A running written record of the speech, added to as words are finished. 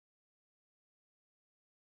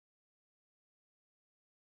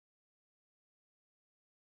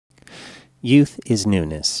Youth is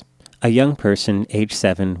newness. A young person age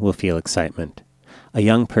 7 will feel excitement. A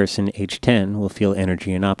young person age 10 will feel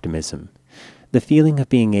energy and optimism. The feeling of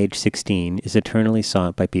being age 16 is eternally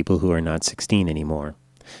sought by people who are not 16 anymore.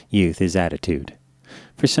 Youth is attitude.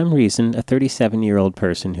 For some reason, a 37-year-old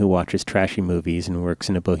person who watches trashy movies and works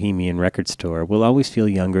in a bohemian record store will always feel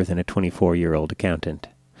younger than a 24-year-old accountant.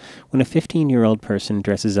 When a 15-year-old person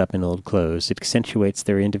dresses up in old clothes, it accentuates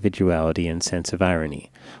their individuality and sense of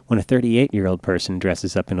irony. When a 38-year-old person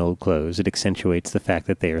dresses up in old clothes, it accentuates the fact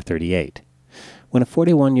that they are 38. When a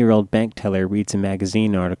 41-year-old bank teller reads a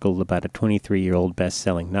magazine article about a 23-year-old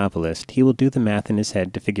best-selling novelist, he will do the math in his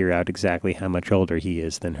head to figure out exactly how much older he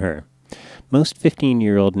is than her. Most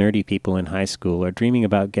 15-year-old nerdy people in high school are dreaming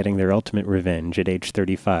about getting their ultimate revenge at age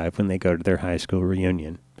 35 when they go to their high school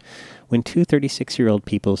reunion. When two 36-year-old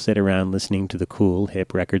people sit around listening to the cool,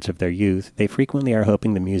 hip records of their youth, they frequently are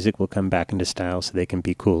hoping the music will come back into style so they can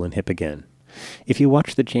be cool and hip again. If you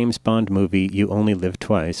watch the James Bond movie You Only Live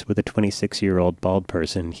Twice with a 26-year-old bald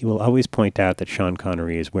person, he will always point out that Sean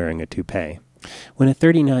Connery is wearing a toupee. When a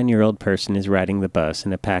 39-year-old person is riding the bus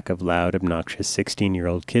and a pack of loud, obnoxious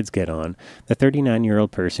 16-year-old kids get on, the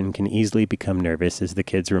 39-year-old person can easily become nervous as the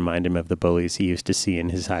kids remind him of the bullies he used to see in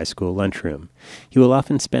his high school lunchroom. He will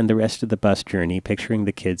often spend the rest of the bus journey picturing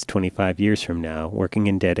the kids 25 years from now, working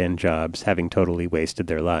in dead-end jobs, having totally wasted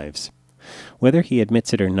their lives. Whether he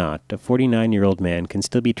admits it or not, a 49-year-old man can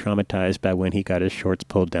still be traumatized by when he got his shorts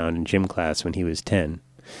pulled down in gym class when he was 10.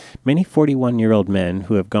 Many 41-year-old men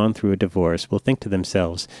who have gone through a divorce will think to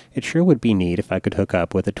themselves, it sure would be neat if I could hook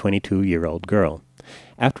up with a 22-year-old girl.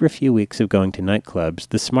 After a few weeks of going to nightclubs,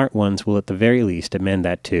 the smart ones will at the very least amend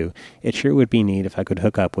that to, it sure would be neat if I could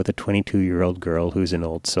hook up with a 22-year-old girl who's an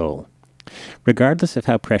old soul. Regardless of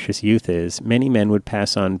how precious youth is, many men would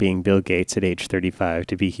pass on being Bill Gates at age 35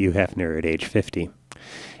 to be Hugh Hefner at age 50.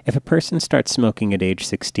 If a person starts smoking at age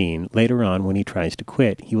 16, later on when he tries to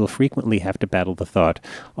quit, he will frequently have to battle the thought,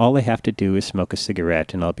 all I have to do is smoke a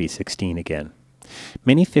cigarette and I'll be 16 again.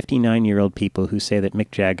 Many 59-year-old people who say that Mick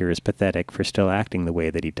Jagger is pathetic for still acting the way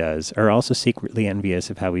that he does are also secretly envious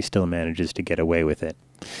of how he still manages to get away with it.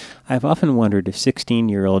 I've often wondered if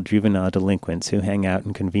 16-year-old juvenile delinquents who hang out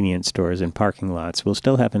in convenience stores and parking lots will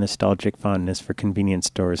still have a nostalgic fondness for convenience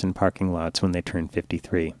stores and parking lots when they turn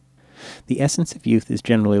 53. The essence of youth is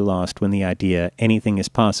generally lost when the idea, anything is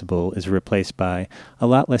possible, is replaced by, a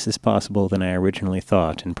lot less is possible than I originally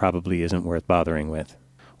thought and probably isn't worth bothering with.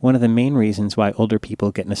 One of the main reasons why older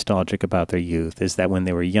people get nostalgic about their youth is that when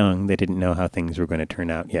they were young, they didn't know how things were going to turn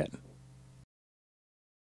out yet.